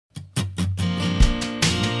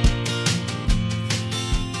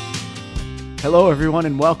Hello, everyone,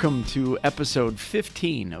 and welcome to episode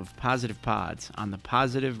 15 of Positive Pods on the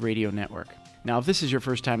Positive Radio Network. Now, if this is your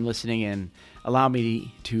first time listening in, allow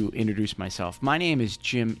me to introduce myself. My name is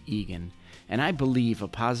Jim Egan, and I believe a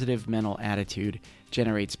positive mental attitude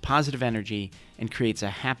generates positive energy and creates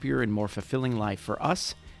a happier and more fulfilling life for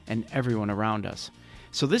us and everyone around us.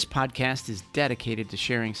 So this podcast is dedicated to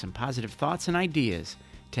sharing some positive thoughts and ideas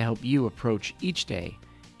to help you approach each day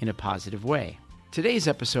in a positive way. Today's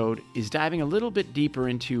episode is diving a little bit deeper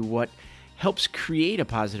into what helps create a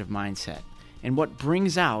positive mindset and what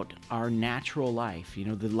brings out our natural life,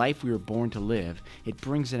 the life we were born to live. It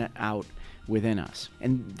brings it out within us.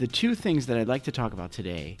 And the two things that I'd like to talk about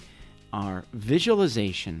today are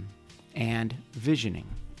visualization and visioning.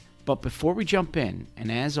 But before we jump in,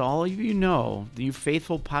 and as all of you know, you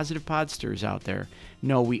faithful Positive Podsters out there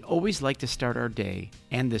know, we always like to start our day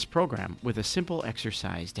and this program with a simple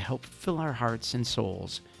exercise to help fill our hearts and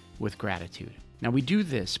souls with gratitude. Now, we do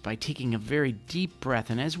this by taking a very deep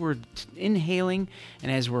breath, and as we're inhaling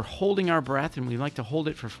and as we're holding our breath, and we like to hold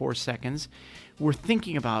it for 4 seconds, we're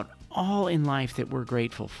thinking about all in life that we're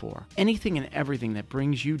grateful for, anything and everything that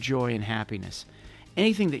brings you joy and happiness.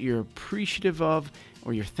 Anything that you're appreciative of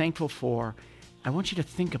or you're thankful for, I want you to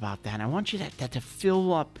think about that. I want you that to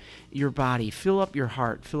fill up your body, fill up your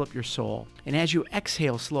heart, fill up your soul. And as you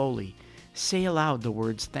exhale slowly, say aloud the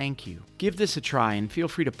words, thank you. Give this a try and feel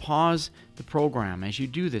free to pause the program as you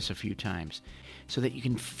do this a few times so that you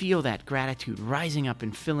can feel that gratitude rising up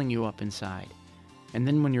and filling you up inside. And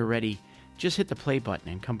then when you're ready, just hit the play button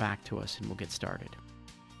and come back to us and we'll get started.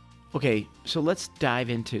 Okay, so let's dive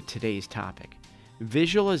into today's topic.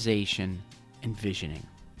 Visualization and visioning.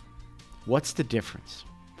 What's the difference?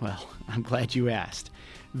 Well, I'm glad you asked.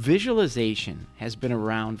 Visualization has been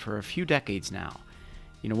around for a few decades now.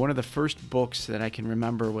 One of the first books that I can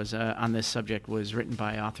remember was on this subject was written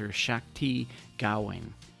by author Shakti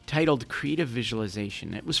Gawain, titled Creative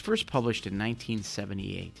Visualization. It was first published in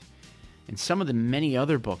 1978. And some of the many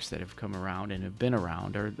other books that have come around and have been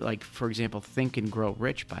around are like, for example, Think and Grow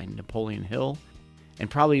Rich by Napoleon Hill. And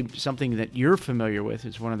probably something that you're familiar with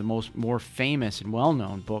is one of the more famous and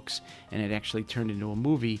well-known books, and it actually turned into a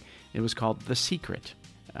movie. It was called The Secret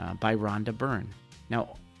by Rhonda Byrne.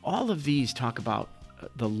 Now, all of these talk about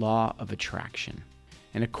the law of attraction.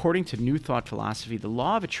 And according to New Thought philosophy, the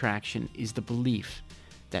law of attraction is the belief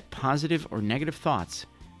that positive or negative thoughts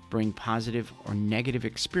bring positive or negative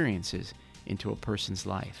experiences into a person's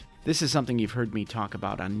life. This is something you've heard me talk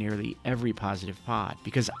about on nearly every Positive Pod,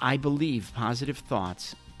 because I believe positive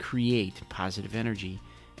thoughts create positive energy,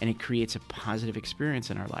 and it creates a positive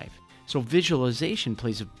experience in our life. So visualization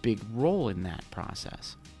plays a big role in that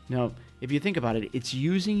process. Now, if you think about it, it's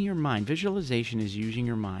using your mind. Visualization is using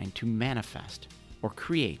your mind to manifest or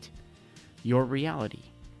create your reality.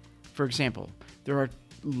 For example, there are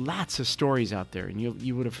lots of stories out there, and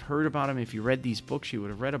you would have heard about them if you read these books. You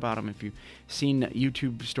would have read about them if you've seen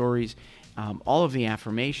YouTube stories. All of the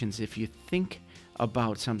affirmations, if you think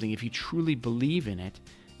about something, if you truly believe in it,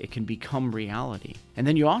 it can become reality. And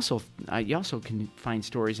then you also can find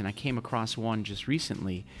stories, and I came across one just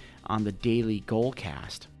recently on the Daily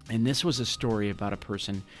Goalcast. And this was a story about a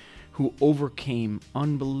person who overcame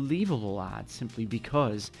unbelievable odds simply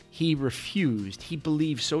because he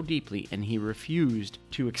believed so deeply, and he refused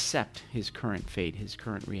to accept his current fate, his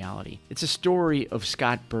current reality. It's a story of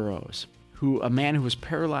Scott Burrows, a man who was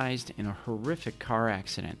paralyzed in a horrific car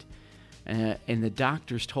accident, and the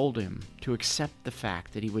doctors told him to accept the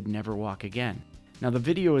fact that he would never walk again. Now, the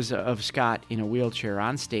video is of Scott in a wheelchair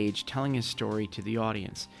on stage telling his story to the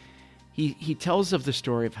audience. He tells of the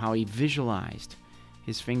story of how he visualized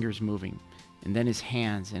his fingers moving, and then his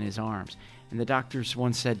hands and his arms. And the doctors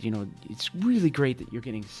once said, it's really great that you're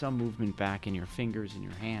getting some movement back in your fingers and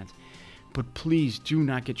your hands, but please do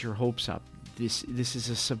not get your hopes up. This is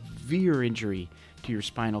a severe injury to your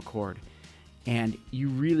spinal cord, and you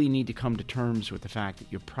really need to come to terms with the fact that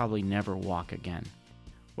you'll probably never walk again.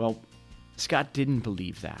 Well, Scott didn't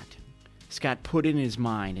believe that. Scott put in his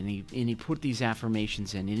mind, and he put these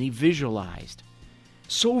affirmations in, and he visualized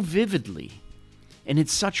so vividly and in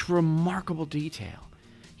such remarkable detail.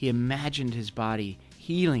 He imagined his body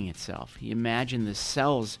healing itself. He imagined the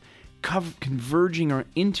cells converging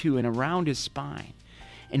into and around his spine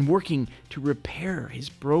and working to repair his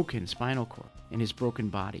broken spinal cord and his broken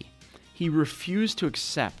body. He refused to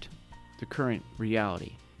accept the current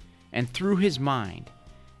reality. And through his mind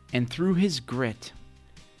and through his grit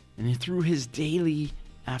and through his daily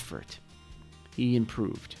effort, he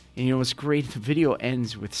improved. And what's great, the video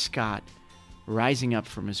ends with Scott rising up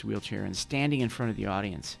from his wheelchair and standing in front of the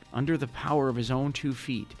audience under the power of his own 2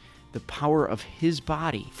 feet, the power of his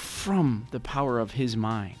body from the power of his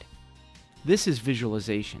mind. This is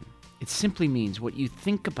visualization. It simply means what you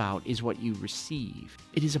think about is what you receive.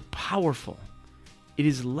 It is powerful. It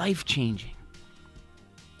is life-changing.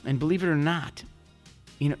 And believe it or not,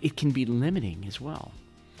 it can be limiting as well.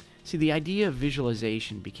 See, the idea of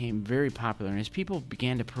visualization became very popular, and as people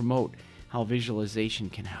began to promote how visualization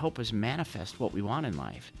can help us manifest what we want in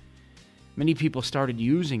life, many people started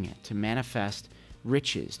using it to manifest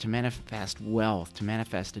riches, to manifest wealth, to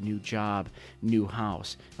manifest a new job, new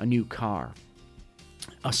house, a new car,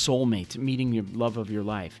 a soulmate, meeting your love of your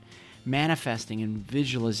life. Manifesting and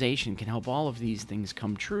visualization can help all of these things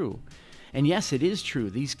come true. And yes, it is true.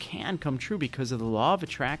 These can come true because of the law of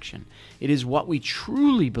attraction. It is what we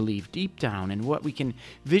truly believe deep down and what we can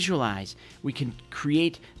visualize. We can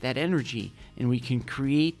create that energy and we can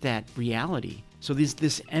create that reality. So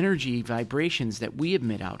this energy vibrations that we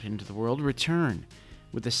emit out into the world return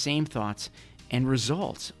with the same thoughts and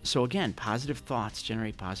results. So again, positive thoughts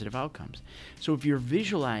generate positive outcomes. So if you're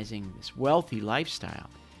visualizing this wealthy lifestyle,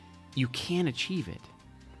 you can achieve it,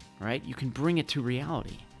 right? You can bring it to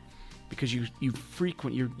reality because you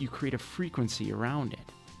create a frequency around it.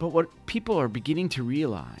 But what people are beginning to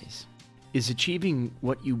realize is achieving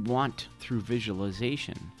what you want through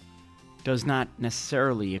visualization does not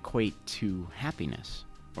necessarily equate to happiness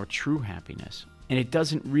or true happiness, and it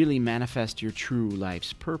doesn't really manifest your true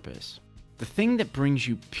life's purpose. The thing that brings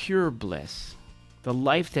you pure bliss, the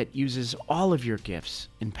life that uses all of your gifts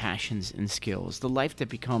and passions and skills, the life that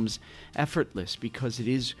becomes effortless because it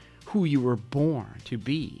is who you were born to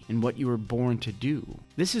be and what you were born to do.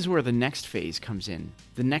 This is where the next phase comes in,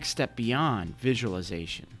 the next step beyond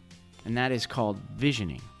visualization, and that is called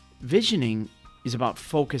visioning. Visioning is about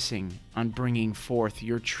focusing on bringing forth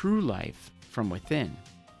your true life from within.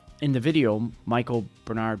 In the video, Michael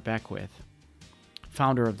Bernard Beckwith,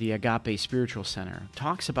 founder of the Agape Spiritual Center,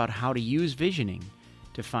 talks about how to use visioning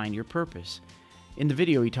to find your purpose. In the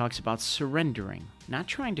video, he talks about surrendering, not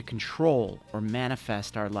trying to control or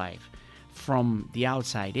manifest our life from the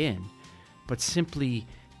outside in, but simply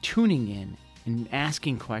tuning in and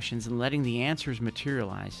asking questions and letting the answers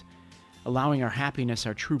materialize, allowing our happiness,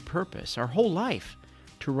 our true purpose, our whole life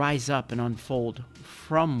to rise up and unfold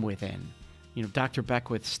from within. Dr.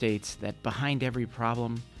 Beckwith states that behind every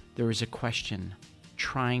problem, there is a question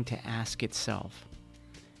trying to ask itself.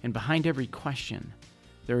 And behind every question,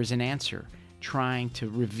 there is an answer trying to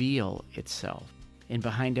reveal itself. And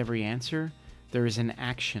behind every answer, there is an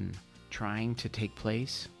action trying to take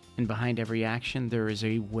place. And behind every action, there is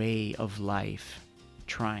a way of life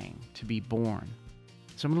trying to be born.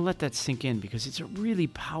 So I'm going to let that sink in because it's a really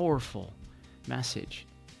powerful message.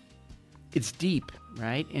 It's deep,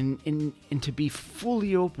 right? And to be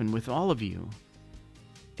fully open with all of you,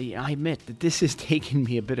 I admit that this has taken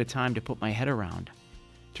me a bit of time to put my head around,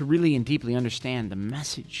 to really and deeply understand the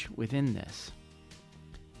message within this.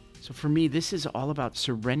 So for me, this is all about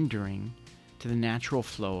surrendering to the natural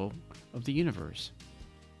flow of the universe.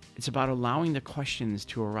 It's about allowing the questions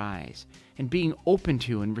to arise and being open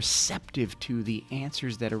to and receptive to the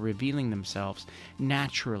answers that are revealing themselves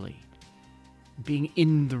naturally, being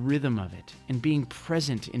in the rhythm of it and being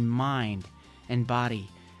present in mind and body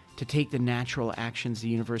to take the natural actions the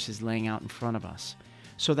universe is laying out in front of us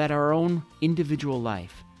so that our own individual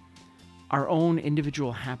life, our own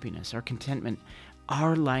individual happiness, our contentment,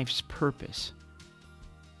 our life's purpose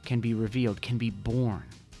can be revealed, can be born,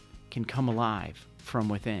 can come alive from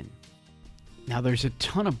within. Now, there's a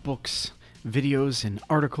ton of books, videos, and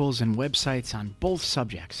articles and websites on both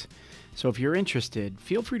subjects. So if you're interested,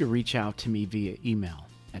 feel free to reach out to me via email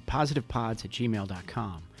at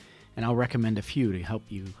positivepods@gmail.com, and I'll recommend a few to help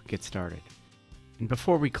you get started. And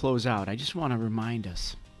before we close out, I just want to remind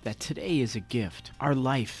us that today is a gift. Our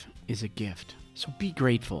life is a gift. So be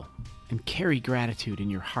grateful and carry gratitude in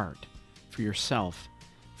your heart for yourself,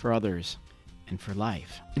 for others, and for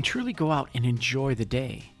life. And truly go out and enjoy the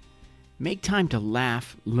day. Make time to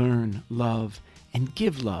laugh, learn, love, and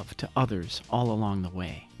give love to others all along the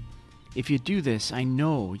way. If you do this, I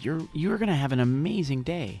know you're going to have an amazing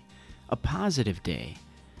day, a positive day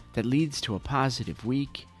that leads to a positive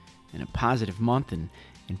week and a positive month, and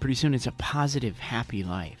pretty soon it's a positive, happy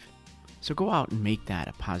life. So go out and make that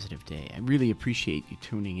a positive day. I really appreciate you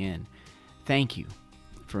tuning in. Thank you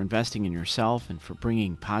for investing in yourself and for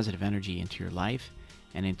bringing positive energy into your life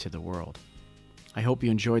and into the world. I hope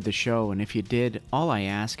you enjoyed the show, and if you did, all I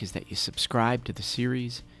ask is that you subscribe to the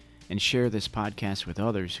series and share this podcast with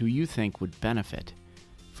others who you think would benefit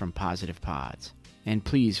from Positive Pods. And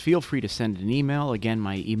please feel free to send an email. Again,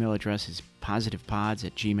 my email address is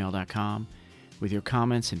positivepods@gmail.com with your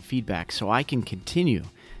comments and feedback so I can continue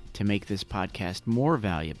to make this podcast more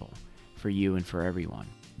valuable for you and for everyone.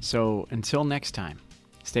 So until next time,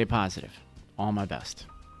 stay positive. All my best.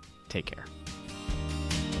 Take care.